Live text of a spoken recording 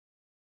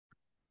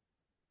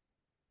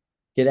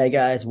G'day,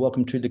 guys.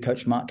 Welcome to the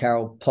Coach Mark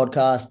Carroll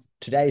podcast.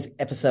 Today's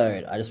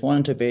episode, I just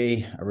wanted to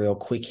be a real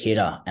quick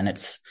hitter, and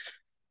it's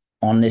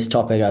on this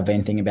topic I've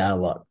been thinking about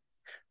a lot.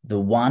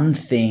 The one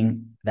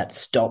thing that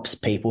stops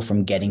people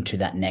from getting to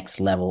that next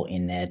level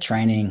in their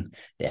training,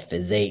 their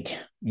physique,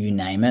 you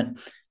name it.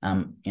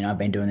 I've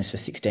been doing this for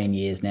 16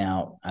 years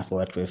now. I've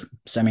worked with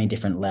so many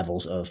different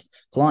levels of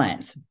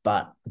clients,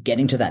 but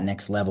getting to that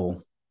next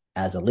level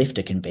as a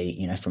lifter can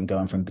be, from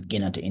going from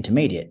beginner to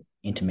intermediate,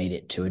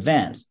 intermediate to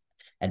advanced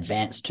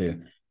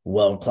to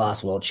world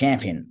class, world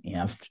champion.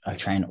 I've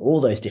trained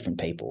all those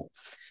different people.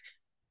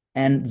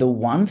 And the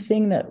one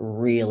thing that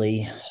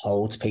really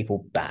holds people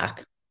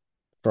back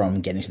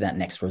from getting to that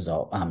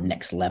that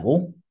next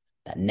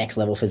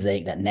level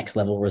physique, that next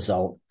level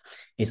result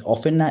is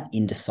often that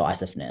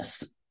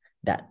indecisiveness,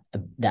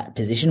 that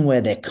position where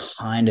they're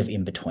kind of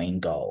in between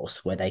goals,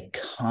 where they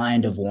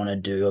kind of want to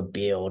do a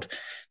build,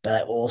 but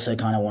I also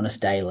kind of want to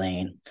stay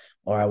lean,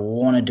 or I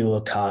want to do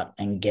a cut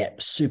and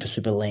get super,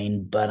 super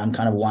lean, but I'm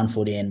kind of 1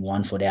 foot in,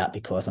 1 foot out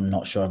because I'm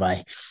not sure if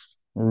I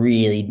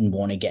really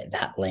want to get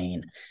that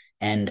lean.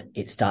 And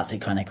it starts to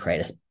kind of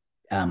create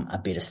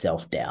a bit of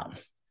self-doubt.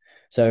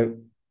 So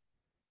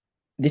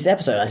this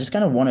episode, I just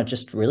kind of want to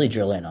just really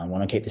drill in. I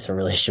want to keep this a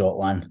really short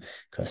one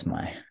because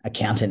my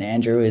accountant,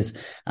 Andrew, is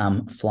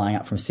flying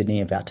up from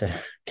Sydney, about to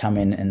come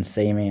in and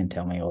see me and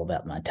tell me all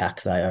about my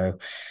tax I owe.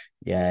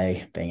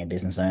 Yay, being a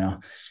business owner.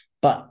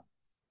 But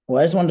what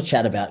I just wanted to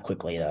chat about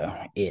quickly, though,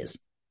 is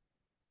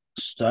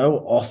so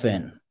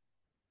often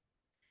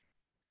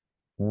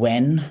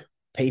when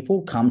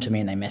people come to me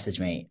and they message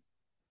me,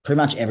 pretty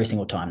much every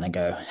single time they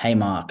go, "Hey,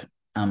 Mark,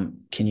 can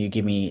you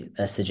give me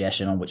a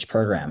suggestion on which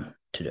program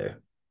to do?"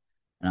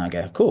 And I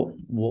go, "Cool.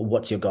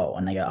 What's your goal?"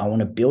 And they go, "I want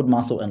to build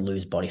muscle and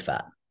lose body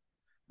fat."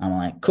 I'm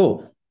like,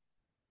 "Cool.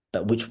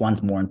 But which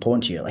one's more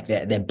important to you?" Like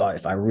they're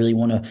both. I really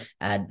want to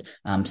add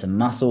some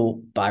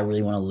muscle, but I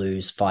really want to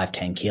lose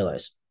 5-10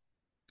 kilos.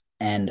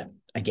 And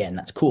again,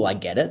 that's cool. I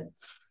get it.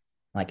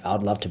 Like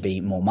I'd love to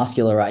be more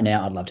muscular right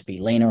now. I'd love to be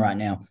leaner right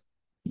now.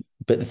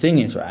 But the thing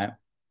is, right,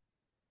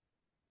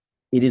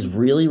 it is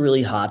really,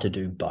 really hard to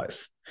do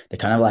both. They're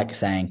kind of like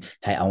saying,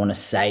 "Hey, I want to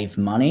save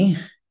money,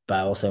 but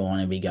I also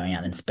want to be going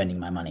out and spending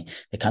my money."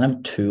 They're kind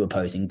of two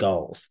opposing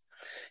goals.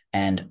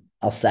 And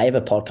I'll save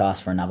a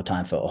podcast for another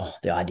time for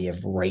the idea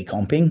of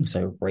recomping.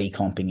 So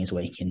recomping is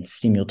where you can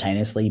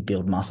simultaneously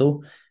build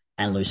muscle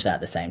and lose fat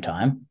at the same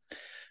time.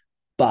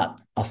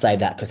 But I'll save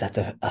that because that's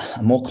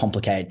a more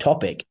complicated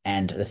topic.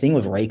 And the thing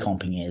with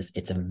recomping is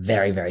it's a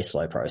very, very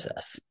slow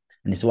process.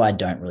 And this is why I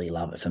don't really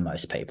love it for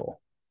most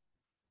people.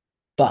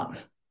 But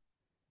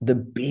the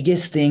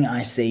biggest thing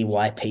I see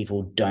why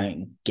people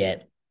don't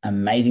get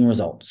amazing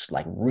results,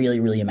 like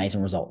really, really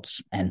amazing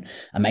results. And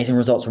amazing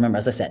results, remember,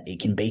 as I said, it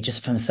can be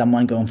just from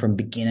someone going from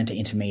beginner to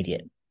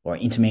intermediate or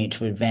intermediate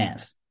to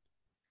advanced.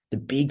 The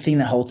big thing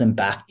that holds them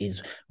back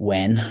is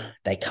when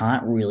they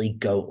can't really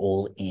go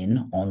all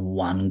in on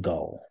one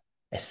goal,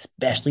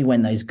 especially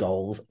when those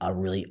goals are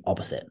really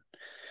opposite.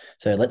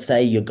 So let's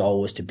say your goal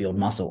was to build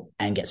muscle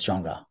and get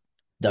stronger.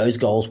 Those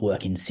goals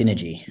work in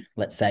synergy.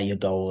 Let's say your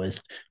goal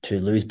is to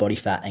lose body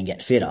fat and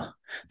get fitter.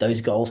 Those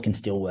goals can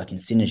still work in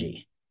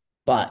synergy.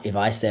 But if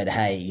I said,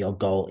 "Hey, your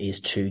goal is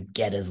to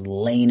get as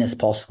lean as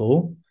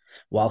possible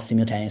while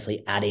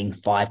simultaneously adding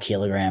 5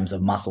 kilograms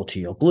of muscle to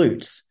your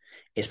glutes,"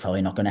 it's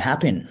probably not going to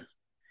happen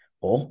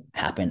or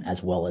happen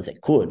as well as it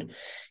could.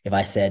 If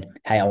I said,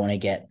 "Hey, I want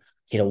to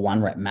hit a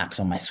 1 rep max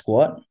on my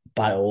squat,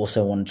 but I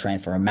also want to train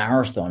for a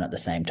marathon at the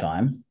same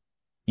time,"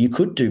 you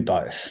could do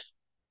both,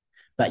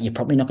 but you're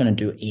probably not going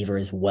to do either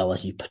as well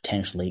as you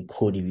potentially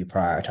could if you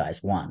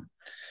prioritize one.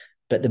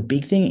 But the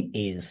big thing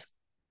is,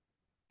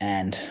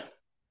 and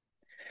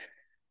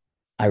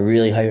I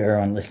really hope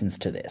everyone listens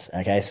to this,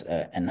 okay?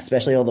 So, and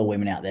especially all the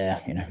women out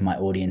there, my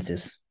audience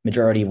is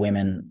majority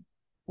women,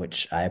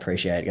 which I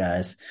appreciate,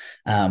 guys.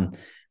 But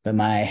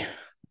I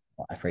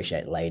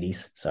appreciate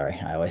ladies. Sorry,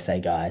 I always say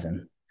guys,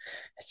 and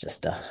it's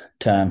just a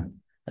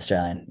term,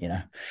 Australian.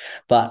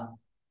 But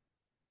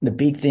the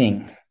big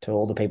thing to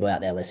all the people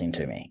out there listening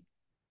to me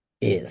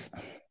is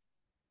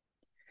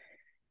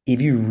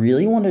if you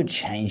really want to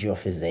change your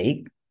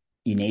physique,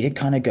 you need to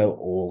kind of go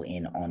all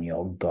in on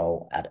your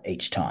goal at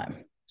each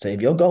time. So if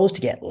your goal is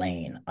to get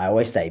lean, I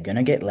always say, if you're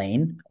going to get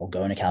lean or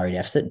go in a calorie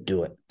deficit,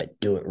 do it, but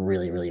do it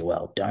really, really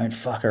well. Don't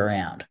fuck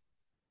around.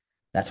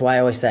 That's why I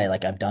always say,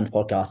 like I've done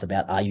podcasts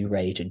about, are you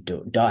ready to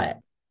do diet?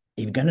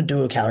 If you're going to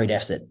do a calorie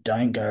deficit,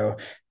 don't go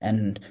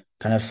and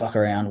kind of fuck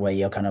around where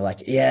you're kind of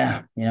like,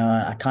 "Yeah,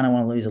 I kind of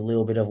want to lose a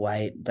little bit of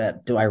weight,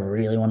 but do I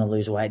really want to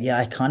lose weight? Yeah,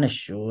 I kind of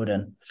should.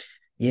 And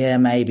yeah,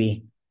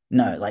 maybe."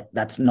 No, like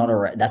that's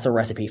a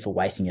recipe for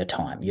wasting your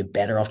time. You're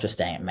better off just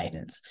staying at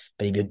maintenance.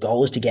 But if your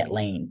goal is to get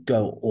lean,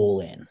 go all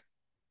in.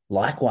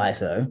 Likewise,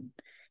 though,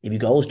 if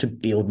your goal is to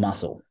build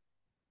muscle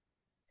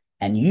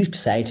and you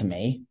say to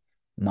me,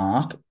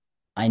 "Mark,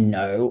 I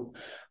know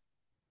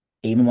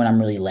even when I'm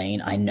really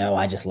lean, I know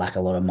I just lack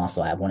a lot of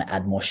muscle. I want to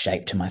add more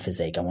shape to my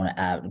physique. I want to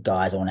add,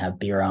 guys, I want to have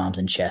bigger arms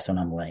and chest when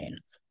I'm lean.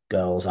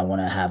 Girls, I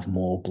want to have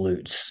more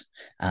glutes,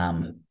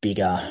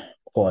 bigger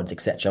quads,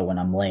 etc. when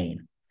I'm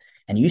lean.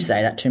 And you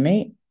say that to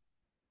me,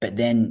 but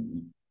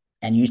then,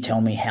 and you tell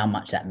me how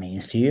much that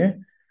means to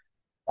you,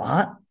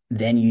 but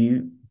then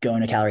you go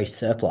in a calorie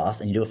surplus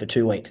and you do it for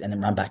 2 weeks and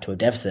then run back to a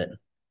deficit.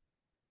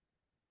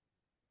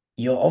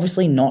 You're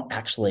obviously not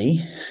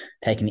actually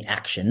taking the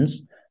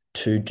actions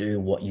to do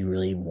what you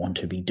really want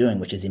to be doing,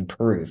 which is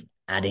improve,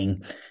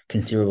 adding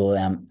considerable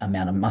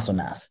amount of muscle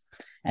mass.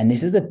 And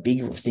this is a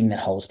big thing that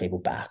holds people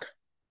back.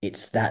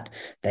 It's that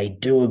they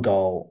do a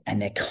goal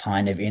and they're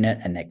kind of in it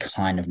and they're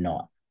kind of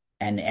not.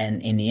 And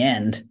in the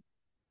end,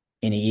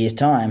 in a year's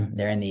time,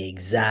 they're in the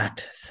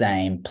exact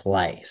same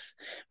place.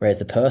 Whereas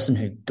the person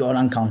who got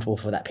uncomfortable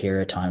for that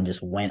period of time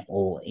just went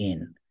all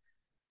in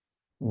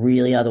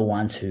really are the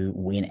ones who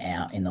win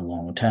out in the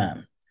long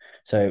term.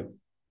 So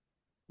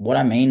what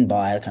I mean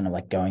by kind of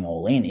like going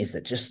all in is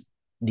that just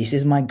this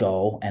is my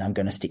goal and I'm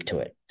going to stick to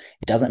it.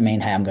 It doesn't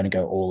mean, hey, I'm going to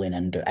go all in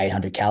and do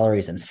 800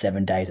 calories and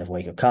 7 days of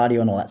week of cardio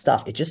and all that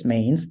stuff. It just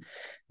means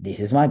this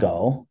is my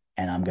goal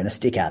and I'm going to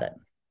stick at it.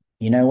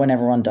 You know, when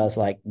everyone does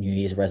like New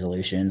Year's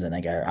resolutions and they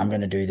go, I'm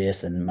going to do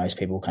this, and most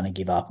people kind of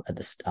give up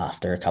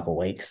after a couple of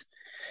weeks.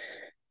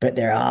 But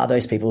there are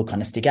those people who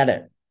kind of stick at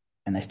it,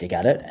 and they stick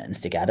at it and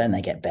stick at it, and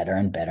they get better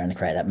and better and they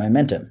create that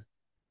momentum.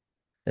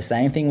 The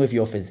same thing with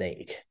your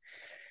physique.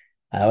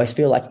 I always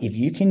feel like if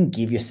you can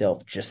give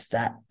yourself just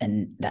that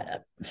and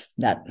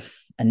that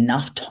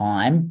enough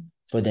time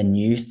for the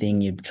new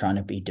thing you're trying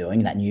to be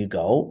doing, that new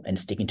goal, and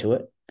sticking to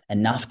it,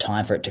 enough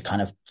time for it to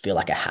kind of feel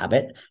like a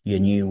habit, your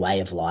new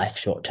way of life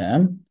short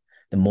term,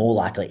 the more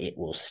likely it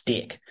will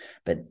stick.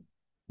 But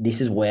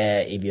this is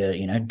where if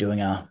you're,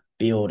 doing a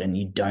build and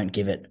you don't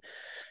give it,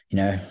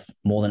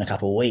 more than a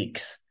couple of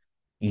weeks,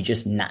 you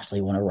just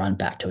naturally want to run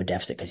back to a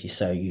deficit because you're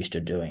so used to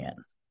doing it.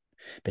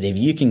 But if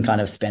you can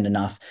kind of spend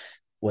enough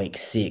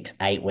weeks, 6,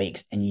 8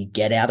 weeks, and you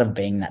get out of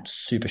being that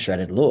super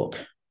shredded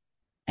look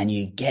and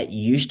you get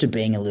used to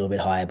being a little bit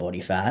higher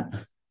body fat,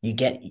 you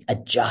get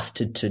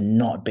adjusted to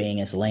not being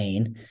as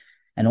lean,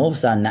 and all of a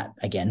sudden that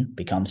again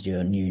becomes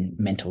your new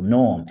mental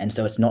norm. And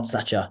so it's not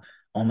such a,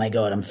 oh my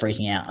God, I'm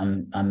freaking out,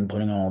 I'm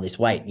putting on all this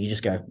weight. You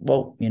just go,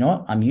 well, you know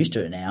what? I'm used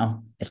to it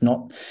now. It's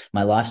not,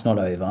 my life's not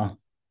over.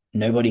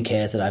 Nobody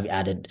cares that I've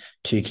added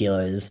 2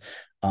 kilos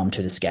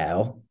to the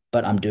scale,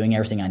 but I'm doing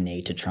everything I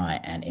need to try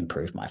and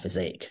improve my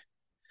physique.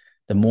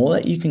 The more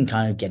that you can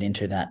kind of get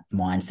into that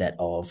mindset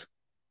of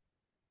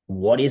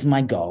what is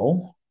my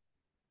goal?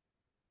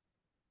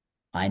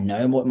 I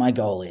know what my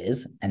goal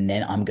is, and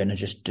then I'm going to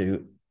just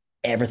do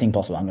everything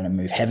possible. I'm going to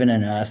move heaven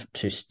and earth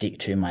to stick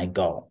to my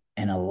goal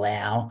and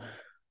allow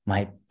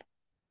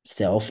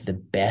myself the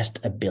best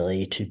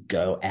ability to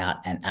go out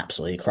and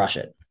absolutely crush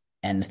it.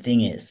 And the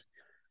thing is,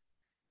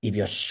 if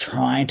you're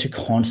trying to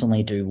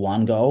constantly do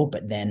one goal,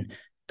 but then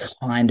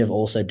kind of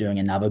also doing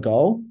another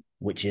goal,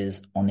 which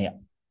is on the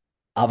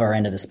other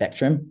end of the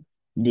spectrum,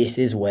 this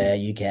is where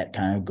you get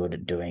kind of good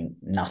at doing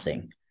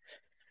nothing.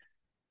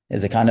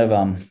 There's a kind of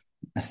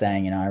a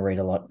saying, I read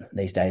a lot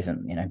these days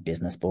and,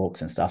 business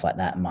books and stuff like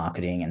that,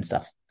 marketing and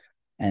stuff.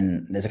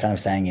 And there's a kind of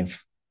saying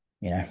if,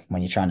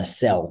 when you're trying to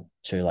sell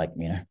to like,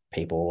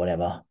 people or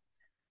whatever,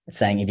 it's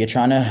saying if you're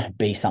trying to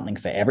be something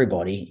for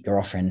everybody, you're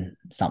offering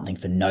something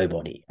for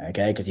nobody.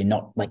 Okay. Because you're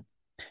not like,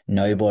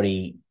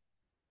 nobody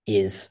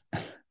is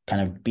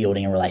kind of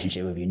building a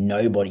relationship with you.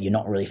 You're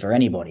not really for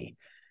anybody.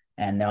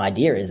 And the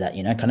idea is that,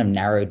 kind of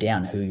narrow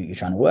down who you're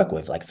trying to work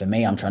with. Like for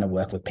me, I'm trying to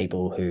work with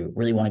people who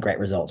really want great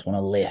results, want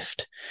to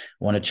lift,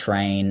 want to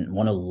train,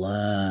 want to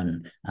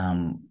learn,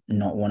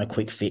 not want a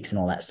quick fix and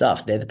all that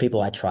stuff. They're the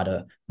people I try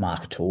to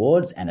market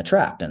towards and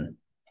attract. And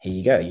here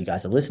you go. You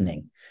guys are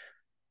listening.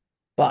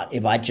 But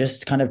if I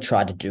just kind of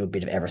tried to do a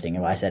bit of everything,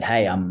 if I said,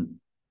 hey, I'm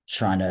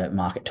trying to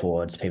market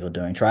towards people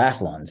doing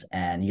triathlons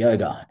and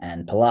yoga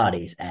and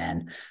Pilates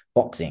and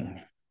boxing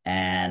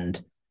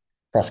and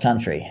cross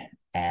country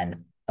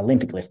and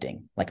Olympic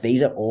lifting. Like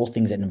these are all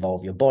things that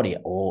involve your body,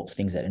 all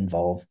things that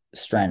involve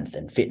strength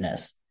and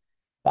fitness.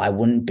 But I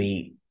wouldn't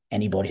be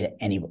anybody at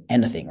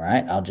anything,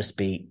 right? I'll just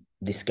be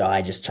this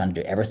guy just trying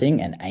to do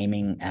everything and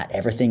aiming at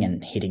everything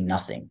and hitting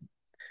nothing.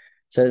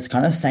 So it's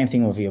kind of the same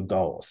thing with your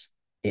goals.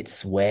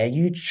 It's where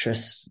you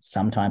just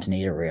sometimes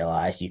need to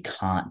realize you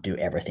can't do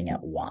everything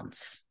at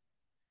once.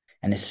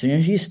 And as soon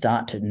as you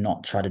start to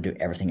not try to do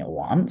everything at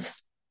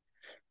once,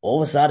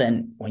 all of a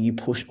sudden, when you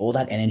push all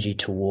that energy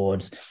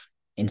towards,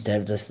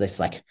 instead of just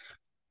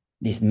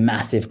this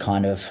massive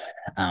kind of,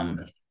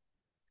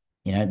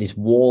 this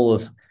wall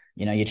of,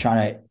 you're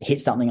trying to hit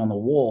something on the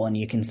wall, and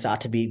you can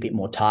start to be a bit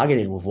more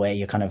targeted with where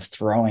you're kind of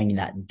throwing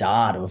that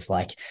dart of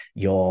like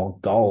your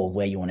goal,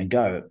 where you want to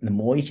go. The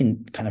more you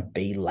can kind of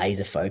be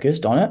laser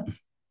focused on it,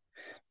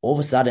 all of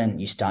a sudden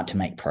you start to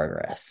make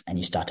progress, and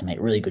you start to make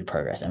really good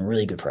progress and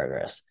really good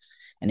progress.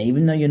 And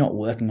even though you're not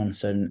working on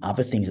certain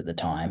other things at the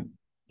time,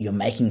 you're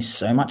making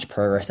so much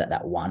progress at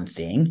that one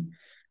thing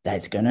that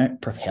it's going to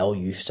propel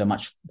you so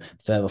much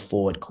further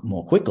forward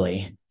more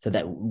quickly, so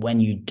that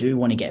when you do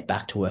want to get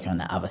back to working on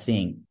that other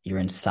thing, you're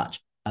in such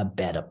a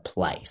better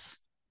place.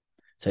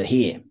 So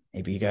here,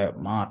 if you go,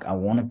 Mark, I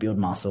want to build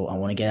muscle, I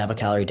want to get out of a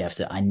calorie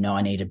deficit, I know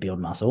I need to build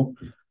muscle.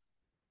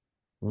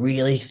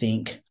 really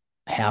think,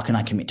 how can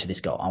I commit to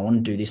this goal? I want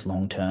to do this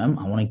long term.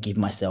 I want to give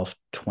myself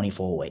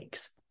 24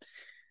 weeks.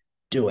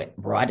 Do it.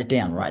 Write it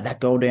down. Write that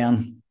goal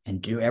down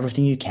and do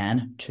everything you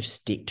can to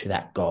stick to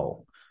that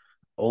goal.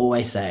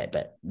 Always say it,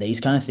 but these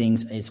kind of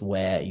things is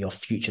where your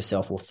future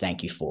self will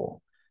thank you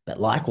for. But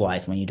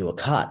likewise, when you do a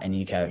cut and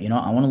you go,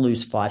 I want to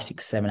lose 5,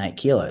 6, 7, 8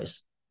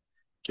 kilos,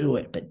 do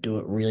it, but do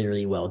it really,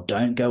 really well.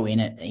 Don't go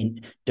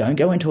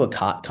into a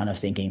cut kind of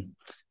thinking,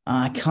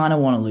 I kind of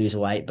want to lose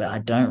weight, but I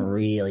don't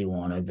really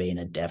want to be in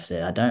a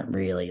deficit. I don't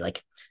really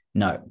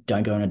no,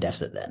 don't go in a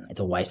deficit then.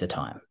 It's a waste of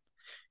time.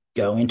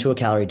 Go into a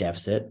calorie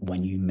deficit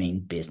when you mean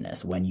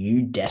business, when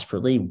you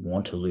desperately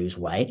want to lose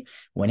weight,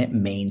 when it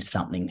means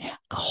something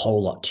a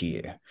whole lot to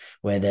you,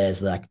 where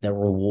there's the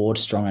reward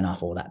strong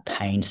enough or that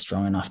pain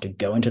strong enough to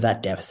go into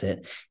that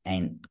deficit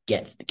and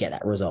get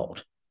that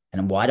result.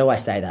 And why do I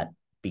say that?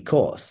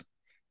 Because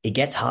it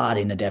gets hard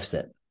in a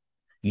deficit.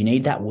 You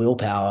need that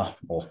willpower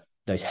or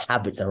those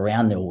habits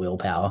around the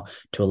willpower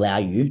to allow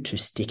you to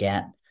stick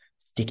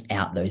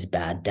out those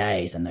bad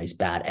days and those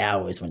bad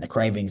hours when the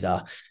cravings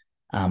are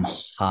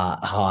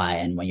high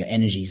and when your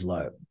energy's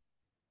low.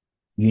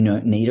 You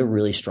need a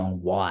really strong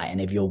why.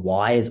 And if your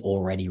why is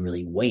already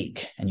really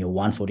weak and you're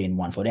 1 foot in,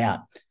 1 foot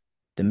out,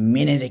 the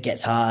minute it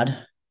gets hard,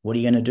 what are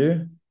you going to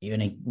do? You're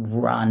going to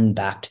run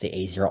back to the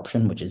easier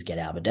option, which is get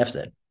out of a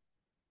deficit.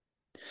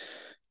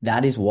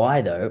 That is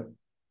why, though,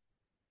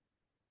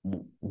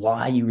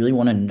 why you really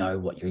want to know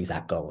what your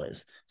exact goal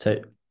is. So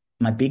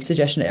my big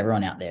suggestion to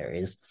everyone out there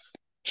is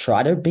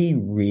try to be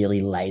really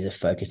laser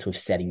focused with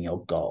setting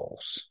your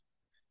goals.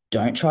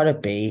 Don't try to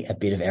be a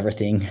bit of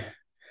everything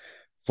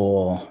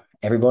for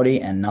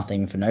everybody and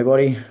nothing for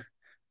nobody.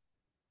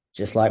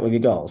 Just like with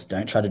your goals,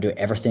 don't try to do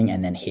everything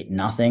and then hit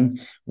nothing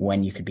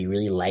when you could be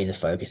really laser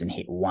focused and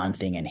hit one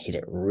thing and hit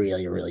it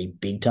really, really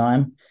big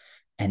time,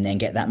 and then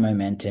get that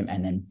momentum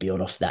and then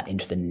build off that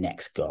into the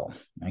next goal.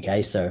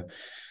 Okay. So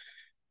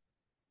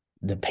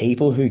the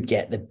people who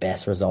get the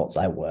best results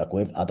I work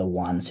with are the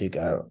ones who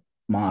go,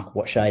 Mark,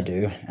 what should I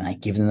do? And I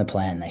give them the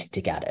plan and they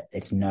stick at it.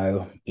 It's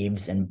no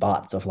ifs and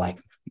buts of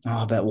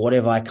but what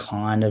if I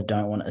kind of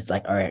don't want it? It's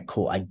all right,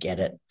 cool. I get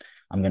it.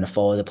 I'm going to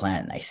follow the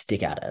plan. And they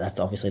stick at it. That's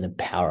obviously the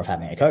power of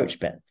having a coach,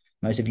 but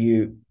most of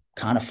you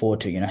can't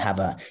afford to, have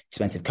a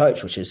expensive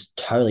coach, which is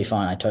totally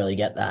fine. I totally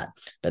get that.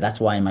 But that's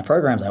why in my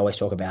programs, I always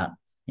talk about,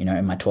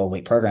 in my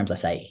 12-week programs, I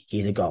say,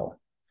 here's a goal.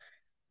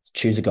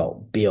 Choose a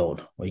goal,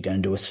 build. We're going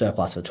to do a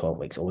surplus for 12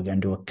 weeks, or we're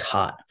going to do a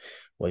cut.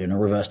 We're going to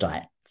reverse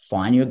diet.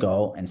 Find your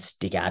goal and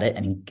stick at it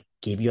and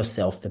give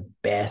yourself the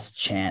best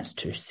chance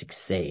to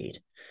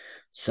succeed.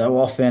 So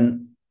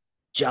often,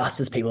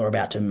 just as people are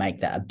about to make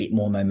that a bit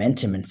more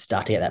momentum and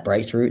start to get that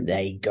breakthrough,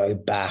 they go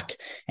back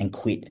and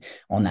quit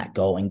on that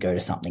goal and go to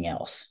something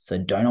else. So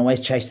don't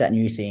always chase that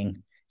new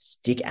thing.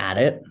 Stick at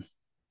it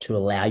to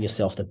allow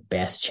yourself the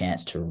best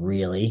chance to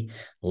really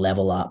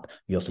level up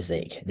your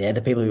physique. They're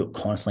the people who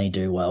constantly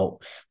do well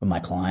with my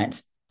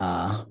clients.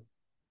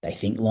 They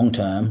think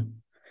long-term,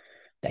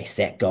 they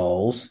set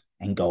goals,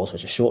 and goals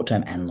which are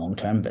short-term and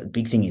long-term. But the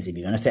big thing is, if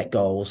you're going to set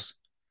goals,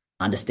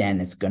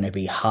 understand it's going to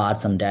be hard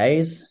some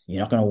days. You're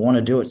not going to want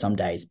to do it some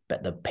days,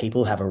 but the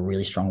people who have a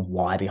really strong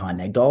why behind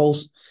their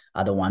goals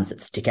are the ones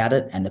that stick at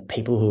it. And the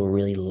people who are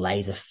really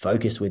laser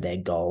focused with their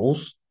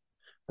goals,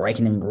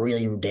 breaking them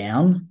really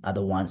down, are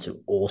the ones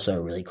who also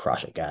really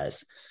crush it,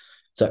 guys.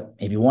 So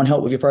if you want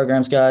help with your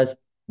programs, guys,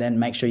 then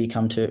make sure you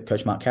come to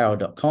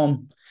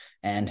coachmarkcarroll.com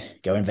and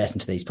go invest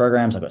into these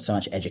programs. I've got so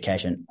much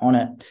education on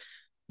it.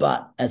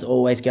 But as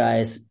always,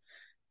 guys,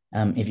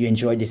 if you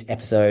enjoyed this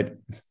episode,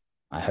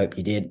 I hope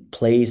you did.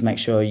 Please make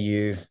sure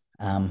you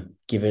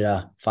give it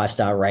a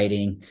 5-star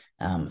rating,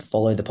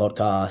 follow the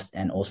podcast,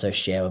 and also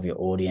share with your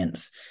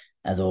audience.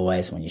 As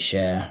always, when you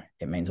share,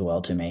 it means the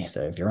world to me.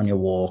 So if you're on your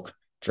walk,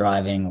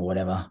 driving, or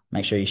whatever,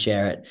 make sure you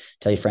share it.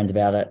 Tell your friends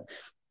about it.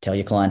 Tell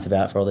your clients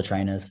about it for all the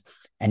trainers.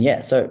 And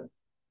yeah, so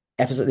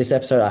this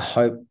episode, I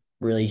hope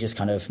really just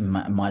kind of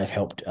might have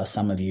helped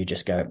some of you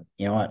just go,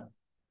 you know what?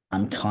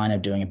 I'm kind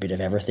of doing a bit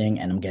of everything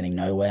and I'm getting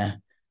nowhere.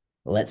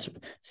 Let's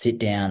sit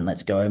down,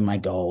 let's go over my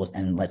goals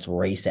and let's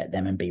reset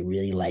them and be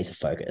really laser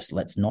focused.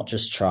 Let's not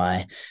just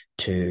try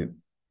to,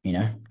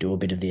 do a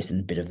bit of this and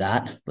a bit of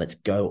that. Let's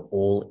go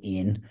all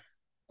in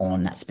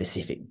on that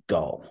specific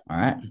goal. All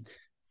right.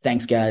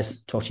 Thanks,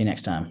 guys. Talk to you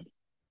next time.